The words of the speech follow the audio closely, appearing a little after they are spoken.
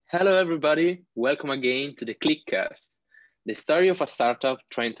Hello, everybody. Welcome again to the Clickcast, the story of a startup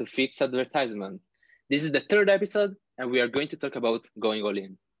trying to fix advertisement. This is the third episode, and we are going to talk about going all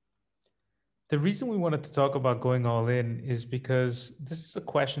in. The reason we wanted to talk about going all in is because this is a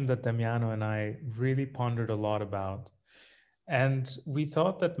question that Damiano and I really pondered a lot about. And we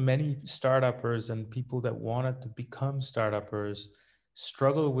thought that many startuppers and people that wanted to become startuppers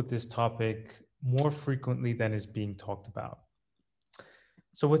struggle with this topic more frequently than is being talked about.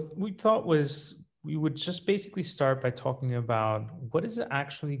 So what we thought was we would just basically start by talking about what does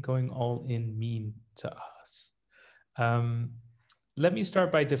actually going all in mean to us? Um, Let me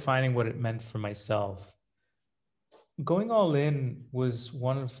start by defining what it meant for myself. Going all in was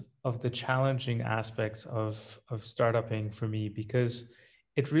one of the challenging aspects of startupping for me because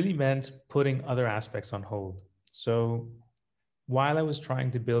it really meant putting other aspects on hold. So while I was trying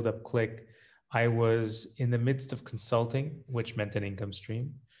to build up Click, I was in the midst of consulting, which meant an income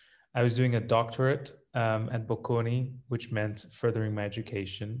stream. I was doing a doctorate at Bocconi, which meant furthering my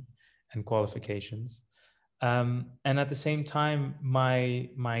education and qualifications. And at the same time, my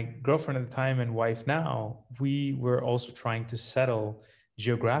girlfriend at the time and wife now, we were also trying to settle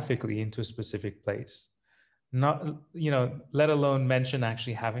geographically into a specific place. Not, let alone mention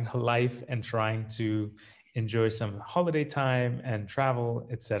actually having a life and trying to enjoy some holiday time and travel,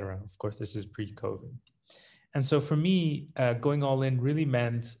 etc. Of course, this is pre-COVID. And so for me, going all in really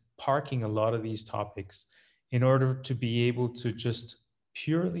meant parking a lot of these topics in order to be able to just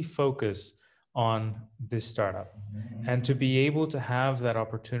purely focus on this startup and to be able to have that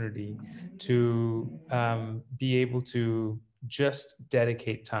opportunity to be able to just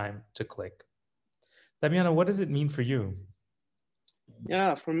dedicate time to Click. Damiano, what does it mean for you?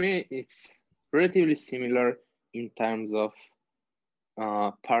 Yeah, for me, it's relatively similar in terms of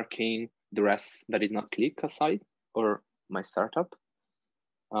parking the rest that is not Click aside or my startup.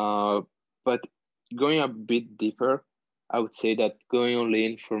 But going a bit deeper, I would say that going all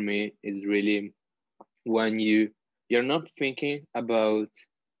in for me is really when you're not thinking about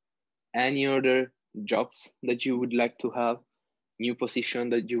any other jobs that you would like to have, new position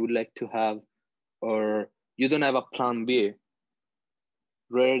that you would like to have, or you don't have a plan B,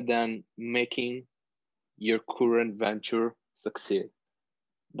 rather than making your current venture succeed.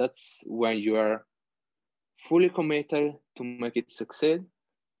 That's when you are fully committed to make it succeed.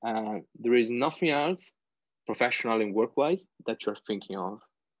 There is nothing else, professional and work-wise, that you're thinking of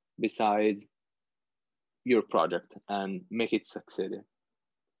besides your project and make it succeed.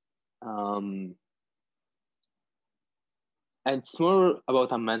 Um, and it's more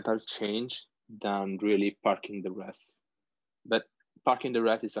about a mental change than really parking the rest. But parking the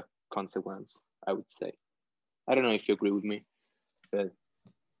rest is a consequence, I would say. I don't know if you agree with me, but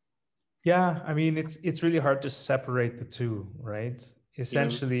Yeah, I mean it's really hard to separate the two, right? yeah,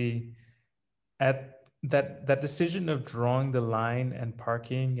 Essentially, at that decision of drawing the line and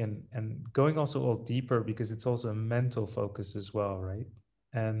parking and going also all deeper because it's also a mental focus as well, right?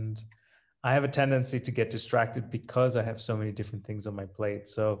 And I have a tendency to get distracted because I have so many different things on my plate.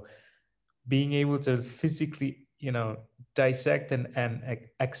 So being able to physically, dissect and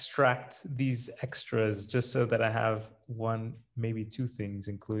extract these extras just so that I have one, maybe two things,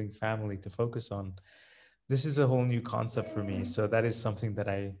 including family, to focus on. This is a whole new concept for me. So that is something that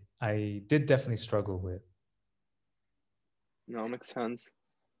I did definitely struggle with. no, makes sense.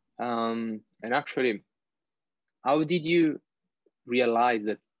 And actually, how did you realize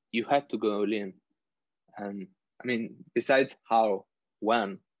that you had to go all in? And I mean, besides how,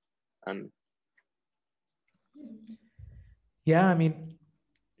 when, and Yeah, I mean,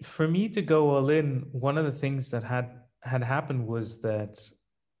 for me to go all in, one of the things that had happened was that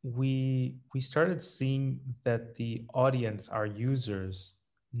we started seeing that the audience, our users,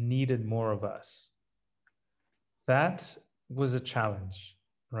 needed more of us. That was a challenge,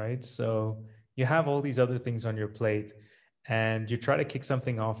 right? So you have all these other things on your plate and you try to kick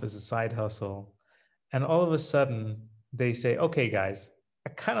something off as a side hustle. And all of a sudden they say, okay, guys, I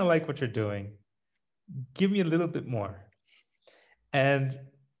kind of like what you're doing. Give me a little bit more. And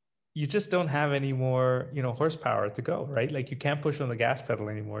you just don't have any more, horsepower to go, right? Like you can't push on the gas pedal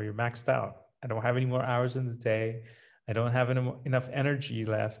anymore. You're maxed out. I don't have any more hours in the day. I don't have enough energy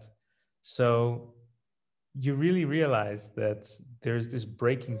left. So you really realize that there's this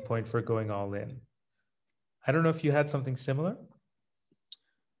breaking point for going all in. I don't know if you had something similar.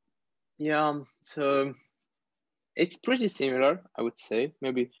 yeah, so it's pretty similar, I would say.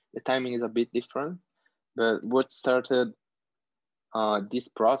 Maybe the timing is a bit different, but what started this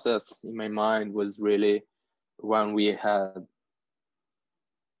process in my mind was really when we had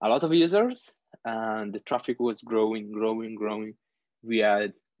a lot of users and the traffic was growing. We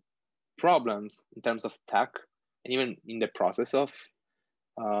had problems in terms of tech, and even in the process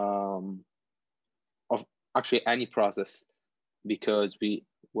um, of actually any process, because we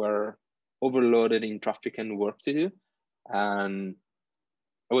were overloaded in traffic and work to do. And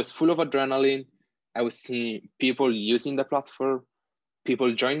I was full of adrenaline. I was seeing people using the platform,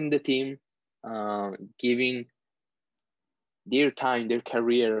 people joining the team, giving their time, their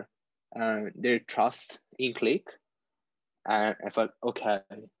career, their trust in Click. And I thought, okay,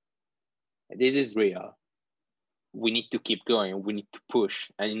 this is real. We need to keep going. We need to push.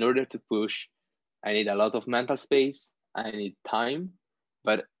 And in order to push, I need a lot of mental space. I need time.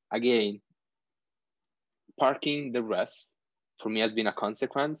 But again, parking the rest for me has been a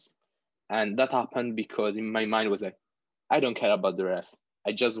consequence. And that happened because in my mind was like, I don't care about the rest.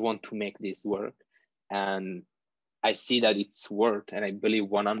 I just want to make this work. And I see that it's worked, and I believe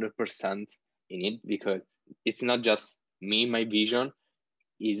 100% in it, because it's not just me, my vision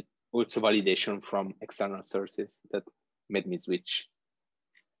is also validation from external sources that made me switch.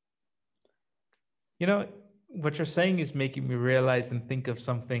 You know, what you're saying is making me realize and think of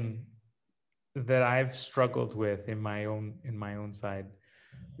something that I've struggled with in my own side,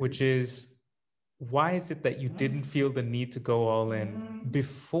 which is, why is it that you didn't feel the need to go all in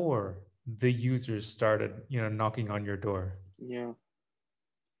before the users started, knocking on your door? Yeah.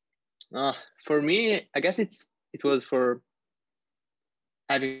 For me, I guess it was for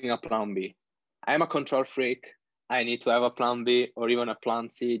having a plan B. I'm a control freak. I need to have a plan B, or even a plan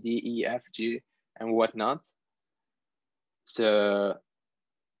C, D, E, F, G, and whatnot. So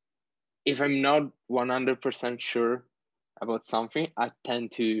if I'm not 100% sure about something, I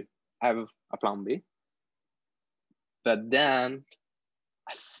tend to have a plan B. But then,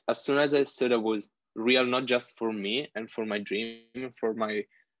 as soon as I saw that was real, not just for me and for my dream, for my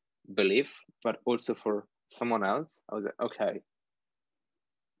belief, but also for someone else, I was like, okay,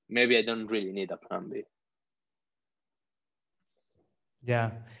 maybe I don't really need a plan B.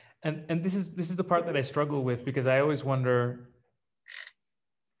 Yeah. And this is the part that I struggle with, because I always wonder,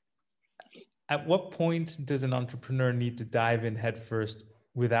 at what point does an entrepreneur need to dive in headfirst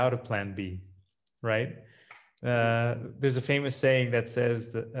without a plan B, right? There's a famous saying that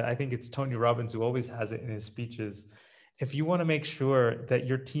says that, I think it's Tony Robbins who always has it in his speeches. If you want to make sure that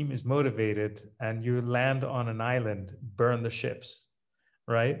your team is motivated and you land on an island, burn the ships,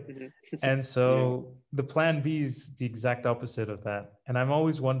 right? Mm-hmm. And so the plan B is the exact opposite of that. And I'm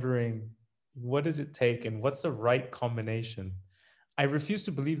always wondering, what does it take and what's the right combination? I refuse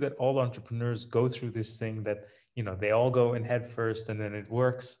to believe that all entrepreneurs go through this thing that, they all go in head first and then it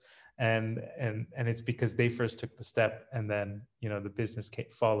works. And it's because they first took the step, and then, the business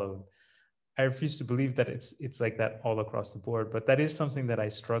followed. I refuse to believe that it's like that all across the board, but that is something that I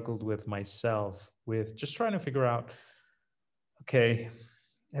struggled with myself, with just trying to figure out, okay,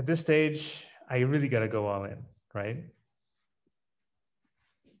 at this stage, I really got to go all in, right?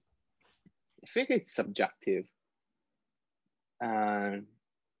 I think it's subjective, and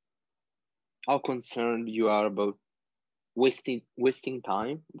how concerned you are about wasting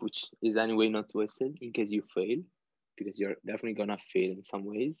time, which is anyway not wasted in case you fail, because you're definitely gonna fail in some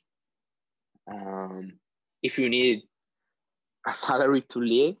ways. If you need a salary to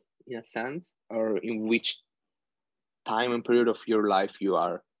live, in a sense, or in which time and period of your life you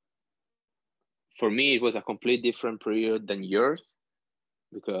are. For me, it was a complete different period than yours,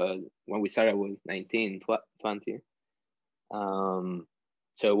 because when we started, I was 19, 20.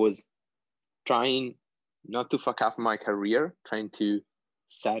 So I was trying not to fuck up my career, trying to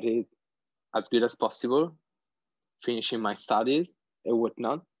set it as good as possible, finishing my studies and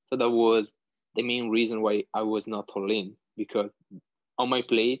whatnot. So that was the main reason why I was not all in, because on my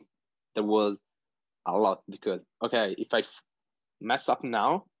plate, there was a lot. Because, okay, if I mess up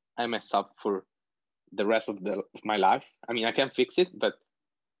now, I mess up for the rest of my life. I mean, I can fix it, but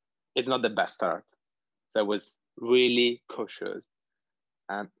it's not the best start. So I was really cautious.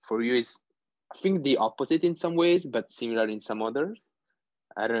 And for you, it's, I think, the opposite in some ways, but similar in some others.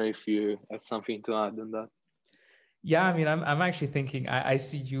 I don't know if you have something to add on that. Yeah, I mean, I'm actually thinking, I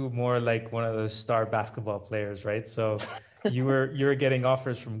see you more like one of those star basketball players, right? So you were getting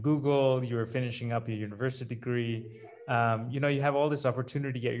offers from Google, you were finishing up your university degree. You have all this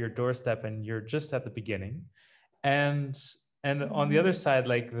opportunity at your doorstep, and you're just at the beginning. And and on the other side,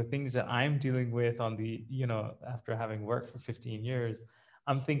 like the things that I'm dealing with on the, after having worked for 15 years,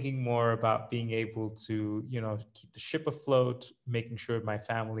 I'm thinking more about being able to, keep the ship afloat, making sure my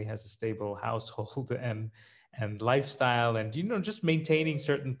family has a stable household and lifestyle, and just maintaining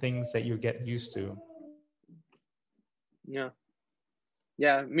certain things that you get used to. Yeah.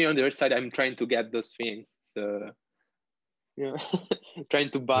 Yeah, me on the other side, I'm trying to get those things. So, yeah, trying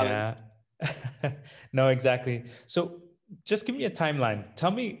to balance. Yeah. No, exactly. So just give me a timeline.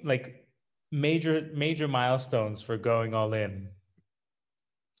 Tell me like major milestones for going all in.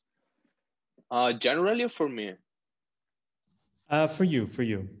 Generally for me,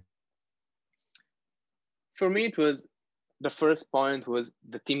 For you. it was the first point was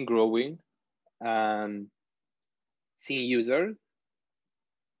the team growing and seeing users.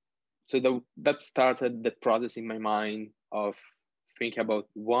 So that started the process in my mind of thinking about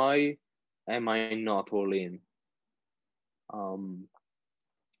why am I not all in. Um,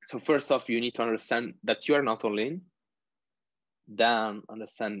 so first off, you need to understand that you are not all in, then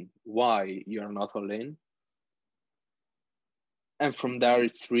understand why you are not all in, and from there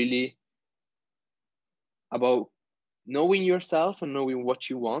it's really about knowing yourself and knowing what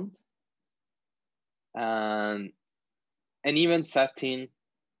you want, and even setting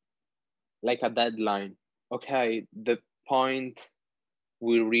like a deadline. Okay, the point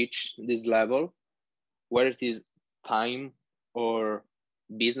we reach this level, where it is time or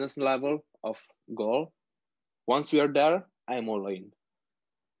business level of goal. Once we are there, I'm all in.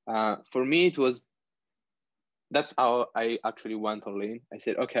 For me, it was that's how I actually went all in. I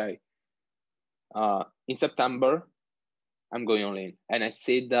said, okay, in September, I'm going all in, and I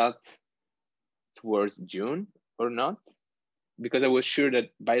said that towards June or not, because I was sure that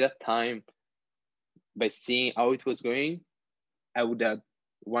by that time, by seeing how it was going, I would have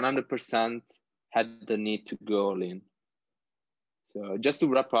 100% had the need to go all in. So just to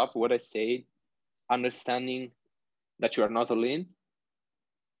wrap up what I said, understanding that you are not all in,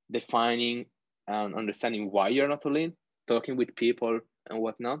 defining and understanding why you're not all in, talking with people and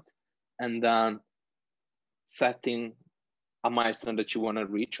whatnot, and then setting a milestone that you want to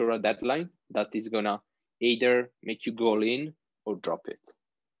reach or a deadline that is gonna either make you go all in or drop it.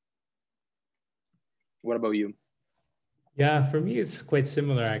 What about you? Yeah, for me, it's quite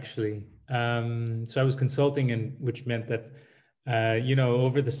similar actually. So I was consulting, and which meant that,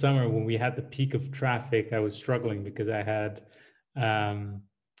 over the summer when we had the peak of traffic, I was struggling because um,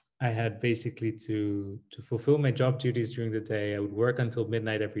 I had basically to fulfill my job duties during the day. I would work until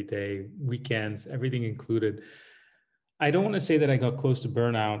midnight every day, weekends, everything included. I don't want to say that I got close to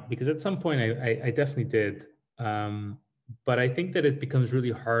burnout because at some point I definitely did. Um, but I think that it becomes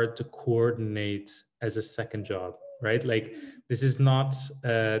really hard to coordinate as a second job, right? Like this is not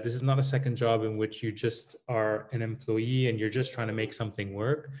a second job in which you just are an employee and you're just trying to make something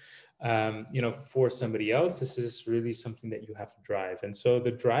work, for somebody else. This is really something that you have to drive, and so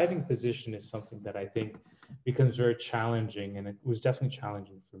the driving position is something that I think becomes very challenging, and it was definitely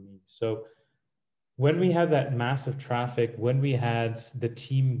challenging for me. So when we had that massive traffic, when we had the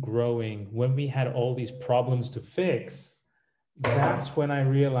team growing, when we had all these problems to fix, that's when I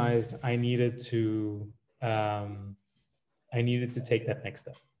realized um, I needed to take that next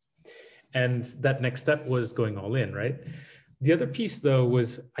step. And that next step was going all in, right? The other piece though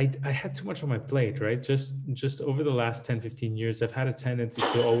was I had too much on my plate, right? Just over the last 10, 15 years, I've had a tendency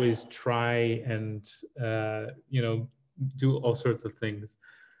to always try and do all sorts of things.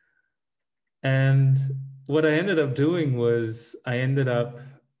 And what I ended up doing was I ended up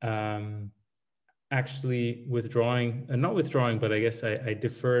actually withdrawing, not withdrawing, but I guess I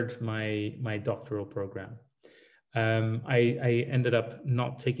deferred my doctoral program. I ended up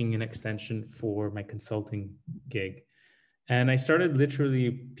not taking an extension for my consulting gig. And I started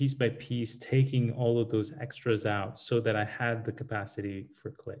literally piece by piece taking all of those extras out so that I had the capacity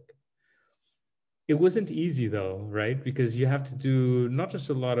for Click. It wasn't easy though, right? Because you have to do not just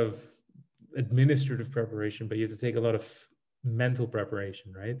a lot of administrative preparation, but you have to take a lot of mental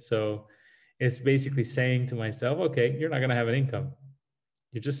preparation, right? So it's basically saying to myself, okay, you're not going to have an income.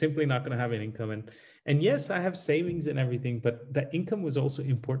 You're just simply not going to have an income. And yes, I have savings and everything, but that income was also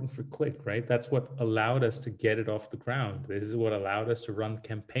important for Click, right? That's what allowed us to get it off the ground. This is what allowed us to run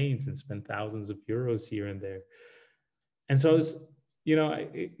campaigns and spend thousands of euros here and there. And so I was,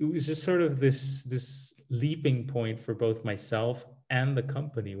 it was just sort of this leaping point for both myself and the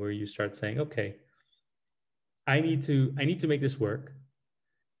company, where you start saying, okay, I need to make this work.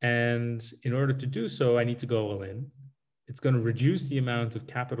 And in order to do so, I need to go all in. It's going to reduce the amount of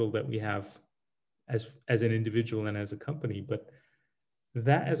capital that we have as an individual and as a company. But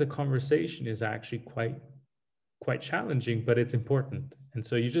that as a conversation is actually quite challenging, but it's important. And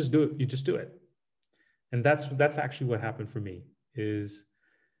so you just do it. You just do it. And that's actually what happened for me. Is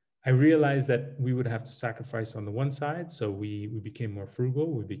I realized that we would have to sacrifice on the one side. So we became more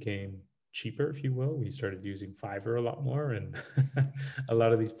frugal. We became cheaper, if you will. We started using Fiverr a lot more and a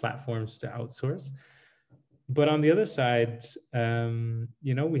lot of these platforms to outsource. But on the other side,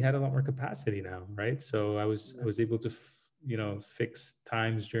 we had a lot more capacity now, right? So I was able to fixed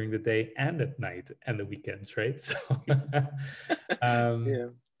times during the day and at night and the weekends, right? So, um, Yeah.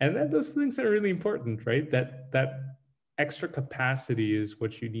 and then those things are really important, right? That extra capacity is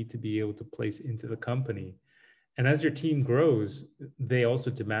what you need to be able to place into the company. And as your team grows, they also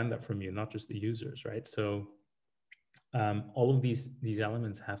demand that from you, not just the users, right? So all of these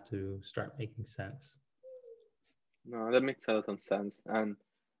elements have to start making sense. No, that makes a lot of sense. And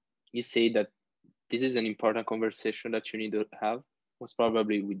you say that this is an important conversation that you need to have, most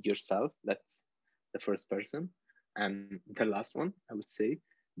probably with yourself. That's the first person. And the last one, I would say.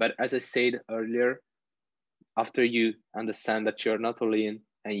 But as I said earlier, after you understand that you're not all in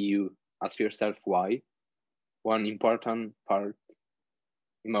and you ask yourself why, one important part,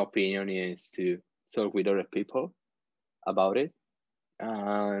 in my opinion, is to talk with other people about it.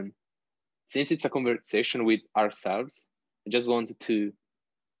 And since it's a conversation with ourselves, I just wanted to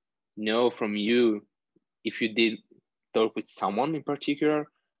know from you if you did talk with someone in particular.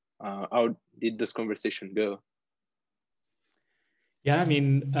 How did this conversation go? Yeah, I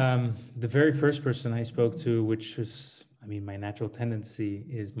mean, the very first person I spoke to, which was, I mean, my natural tendency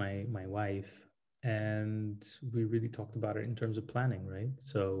is my wife, and we really talked about it in terms of planning, right?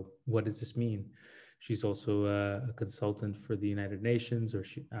 So, what does this mean? She's also a consultant for the United Nations, or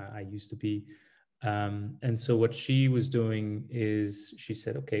I used to be. And so, what she was doing is she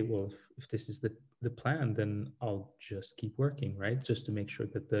said, "Okay, well, if this is the plan, then I'll just keep working, right? Just to make sure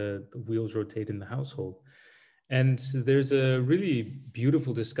that the wheels rotate in the household." And there's a really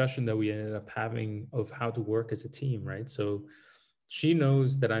beautiful discussion that we ended up having of how to work as a team, right? So she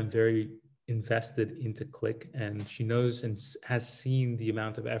knows that I'm very invested into Click, and she knows and has seen the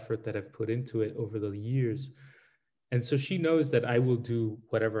amount of effort that I've put into it over the years. And so she knows that I will do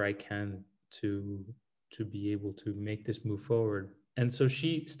whatever I can to be able to make this move forward. And so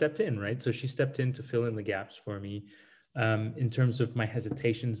she stepped in, right? So she stepped in to fill in the gaps for me, in terms of my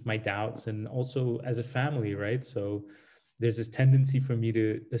hesitations, my doubts, and also as a family, right? So there's this tendency for me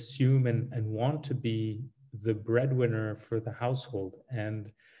to assume and want to be the breadwinner for the household.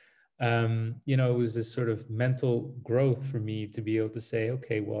 And, it was this sort of mental growth for me to be able to say,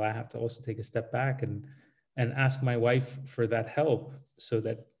 okay, well, I have to also take a step back and ask my wife for that help so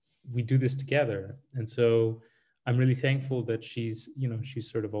that we do this together. And so I'm really thankful that she's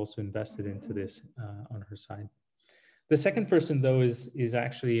sort of also invested into this on her side. The second person, though, is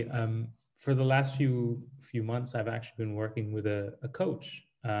actually, for the last few months, I've actually been working with a coach.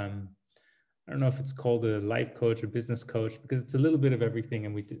 I don't know if it's called a life coach or business coach, because it's a little bit of everything,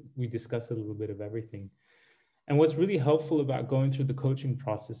 and we discuss a little bit of everything. And what's really helpful about going through the coaching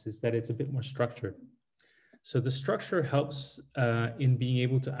process is that it's a bit more structured. So the structure helps in being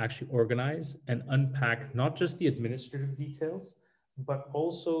able to actually organize and unpack not just the administrative details, but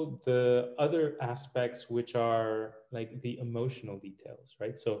also the other aspects, which are like the emotional details,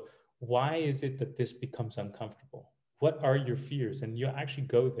 right? So why is it that this becomes uncomfortable? What are your fears? And you actually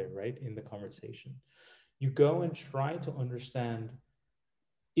go there, right, in the conversation. You go and try to understand,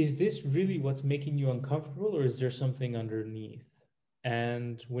 is this really what's making you uncomfortable, or is there something underneath?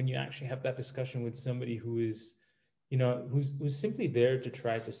 And when you actually have that discussion with somebody who is, who's simply there to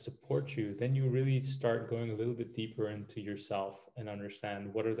try to support you, then you really start going a little bit deeper into yourself and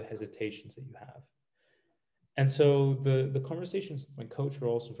understand what are the hesitations that you have. And so the conversations with my coach were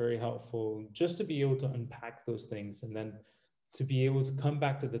also very helpful, just to be able to unpack those things, and then to be able to come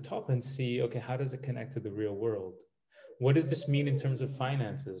back to the top and see, okay, how does it connect to the real world? What does this mean in terms of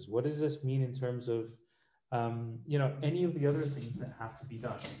finances? What does this mean in terms of, any of the other things that have to be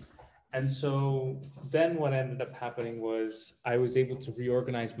done? And so then what ended up happening was I was able to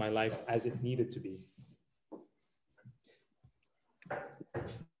reorganize my life as it needed to be.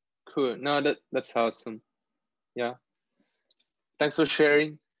 Cool. No, that's awesome. Yeah. Thanks for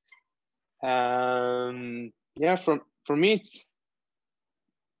sharing. Yeah, for me it's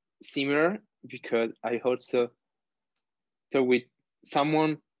similar, because I also talk with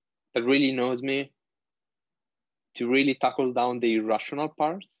someone that really knows me to really tackle down the irrational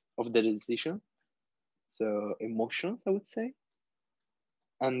parts of the decision. So emotions, I would say.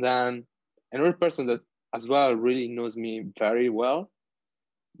 And then another person that as well really knows me very well,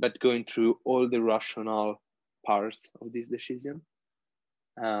 but going through all the rational parts of this decision.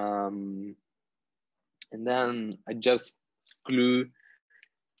 And then I just glue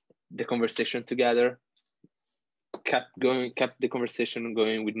the conversation together, kept the conversation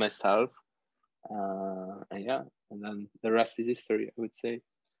going with myself. And yeah, and then the rest is history, I would say.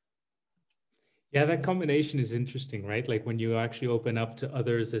 Yeah, that combination is interesting, right? Like when you actually open up to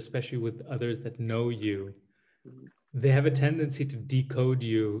others, especially with others that know you, they have a tendency to decode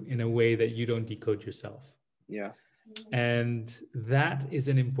you in a way that you don't decode yourself. Yeah. And that is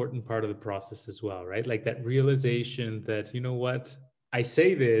an important part of the process as well, right? Like that realization that, you know what, I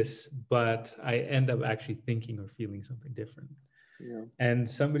say this, but I end up actually thinking or feeling something different. Yeah. And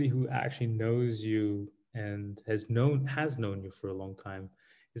somebody who actually knows you and has known you for a long time,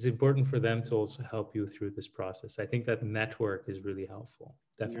 it's important for them to also help you through this process. I think that network is really helpful.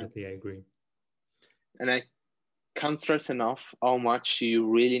 Yeah. Definitely, I agree. And I can't stress enough how much you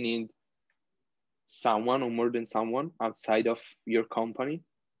really need someone or more than someone outside of your company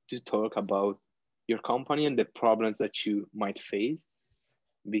to talk about your company and the problems that you might face,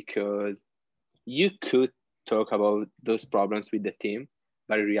 because you could talk about those problems with the team,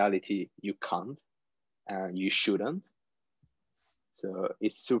 but in reality you can't and you shouldn't. So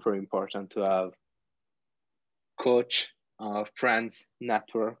it's super important to have coach, friends,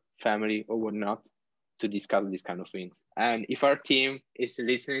 network, family, or whatnot to discuss these kind of things. And if our team is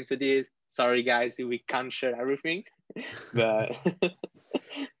listening to this, sorry guys, we can't share everything, but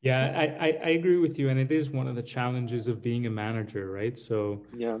Yeah, I agree with you. And it is one of the challenges of being a manager, right? So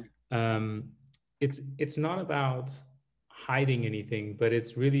yeah, um, it's not about hiding anything, but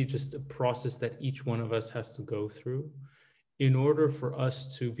it's really just a process that each one of us has to go through in order for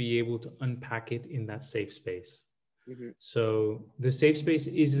us to be able to unpack it in that safe space. mhm, So the safe space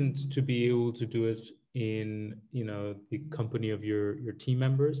isn't to be able to do it in, the company of your team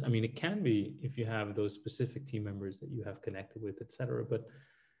members. I mean, it can be if you have those specific team members that you have connected with, etc. But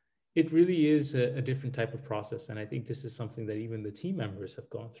it really is a different type of process, and I think this is something that even the team members have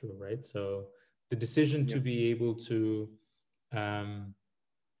gone through, right? So the decision yeah, um,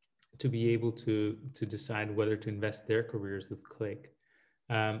 to be able to decide whether to invest their careers with Click.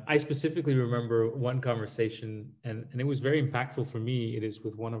 I specifically remember one conversation, and it was very impactful for me. It is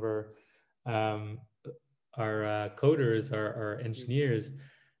with one of um, our coders, our mhm, engineers,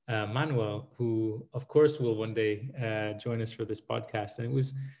 Manuel, who of course will one day join us for this podcast. And it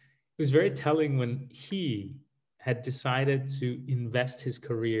was very telling when he had decided to invest his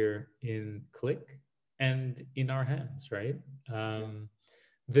career in Click and in our hands, right? yeah,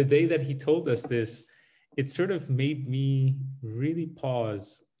 The day that he told us this, it sort of made me really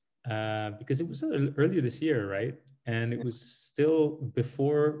pause because it was earlier this year, right? And it yeah, was still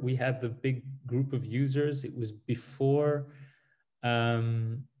before we had the big group of users. It was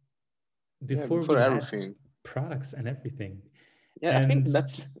um, yeah. before Before we had everything, products and everything. yeah, I think And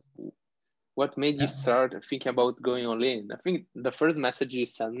that's what made you yeah, start thinking about going all in. I think the first message you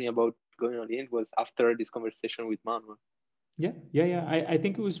sent me about going all in was after this conversation with Manuel. yeah. I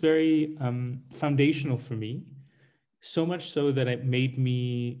think it was very foundational for me, so much so that it made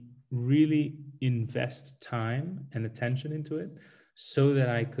me really invest time and attention into it so that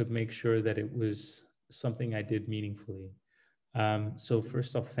I could make sure that it was something I did meaningfully. So Mhm.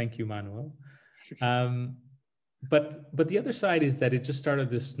 first off, thank you, Manuel. Um, but the other side is that it just started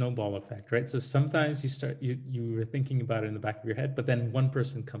this snowball effect, right? So sometimes you were thinking about it in the back of your head, but then one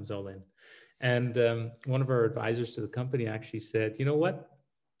person comes all in. And one of our advisors to the company actually said, you know what?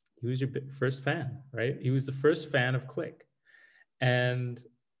 He was your first fan, right? He was the first fan of Click. And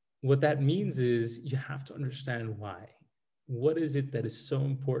what that means is you have to understand why. What is it that is so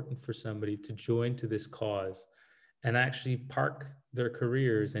important for somebody to join to this cause and actually park their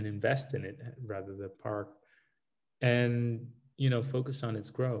careers and invest in it rather than park and focus on its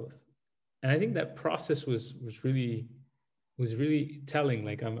growth? And I think that process was really telling.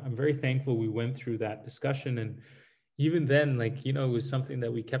 Like I'm very thankful we went through that discussion. And even then, like, it was something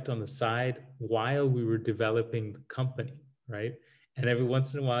that we kept on the side while we were developing the company, right? And every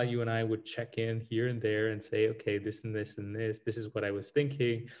once in a while, you and I would check in here and there and say, okay, this and this and this is what I was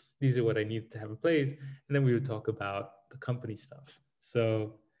thinking. These are what I need to have in place. And then we would talk about the company stuff.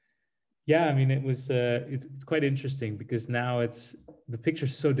 So yeah, I mean, it's quite interesting because now the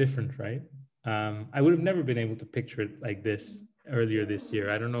picture's so different, right? I would have never been able to picture it like this earlier this year.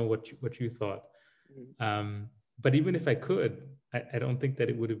 I don't know what you thought. Mhm. um, but even if I could, I don't think that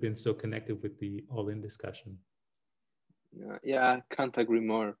it would have been so connected with the all-in discussion. Yeah, yeah, I can't agree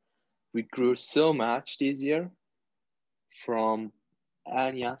more. We grew so much this year from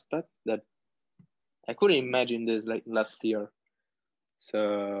any aspect that I couldn't imagine this like last year.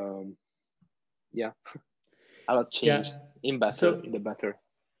 So yeah, a lot changed Yeah. in So the better.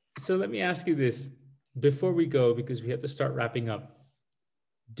 so let me ask you this before we go, because we have to start wrapping up.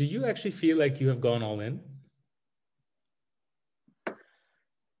 Do you actually feel like you have gone all in?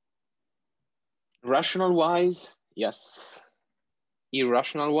 Rational wise, yes.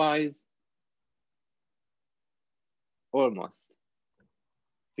 Irrational wise, almost.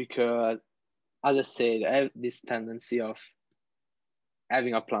 Because as I said, I have this tendency of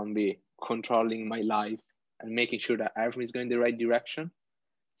having a plan B, controlling my life and making sure that everything is going the right direction.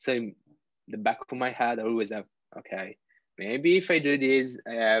 So in the back of my head, I always have, okay, maybe if I do this,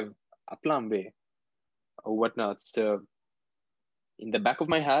 I have a plan B or whatnot. So in the back of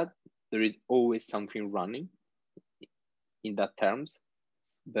my head, there is always something running in that terms.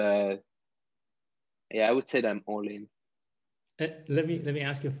 But yeah, I would say that I'm all in. Let me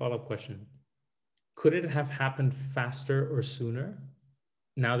ask you a follow-up question. Could it have happened faster or sooner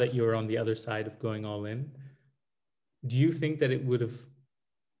now that you're on the other side of going all in? Do you think that it would have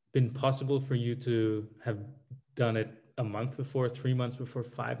been possible for you to have done it a month before, 3 months before,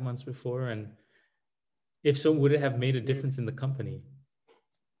 5 months before? And if so, would it have made a difference in the company?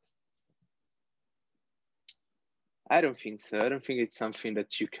 I don't think so. I don't think it's something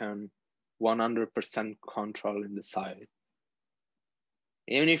that you can 100% control and decide.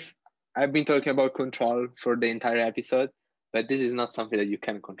 Even if I've been talking about control for the entire episode, but this is not something that you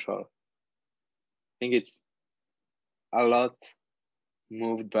can control. I think it's a lot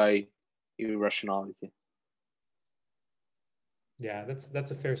moved by irrationality. Yeah,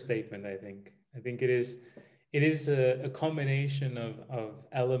 that's a fair statement, I think. I think it is a combination of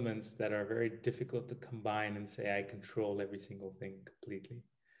elements that are very difficult to combine and say I control every single thing completely.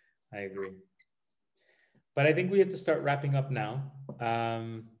 I agree. But I think we have to start wrapping up now.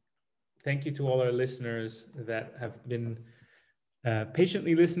 Thank you to all our listeners that have been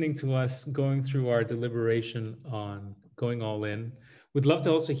patiently listening to us going through our deliberation on going all in. We'd love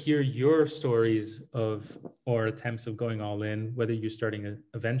to also hear your stories of or attempts of going all in, whether you're starting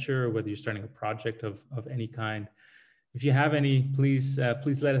a venture or whether you're starting a project of any kind. If you have any, please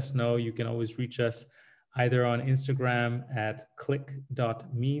let us know. You can always reach us either on Instagram at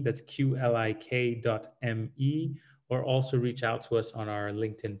qlik.me, that's QLIK.me, or also reach out to us on our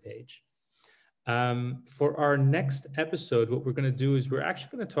LinkedIn page. For our next episode, what we're going to do is we're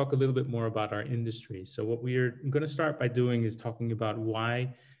actually going to talk a little bit more about our industry. So what we're going to start by doing is talking about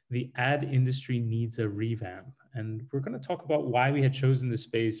why the ad industry needs a revamp. And we're going to talk about why we had chosen this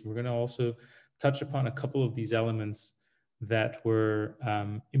space. We're going to also touch upon a couple of these elements that were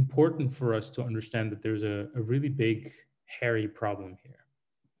important for us to understand that there's a really big, hairy problem here.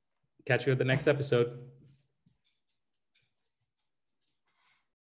 Catch you at the next episode.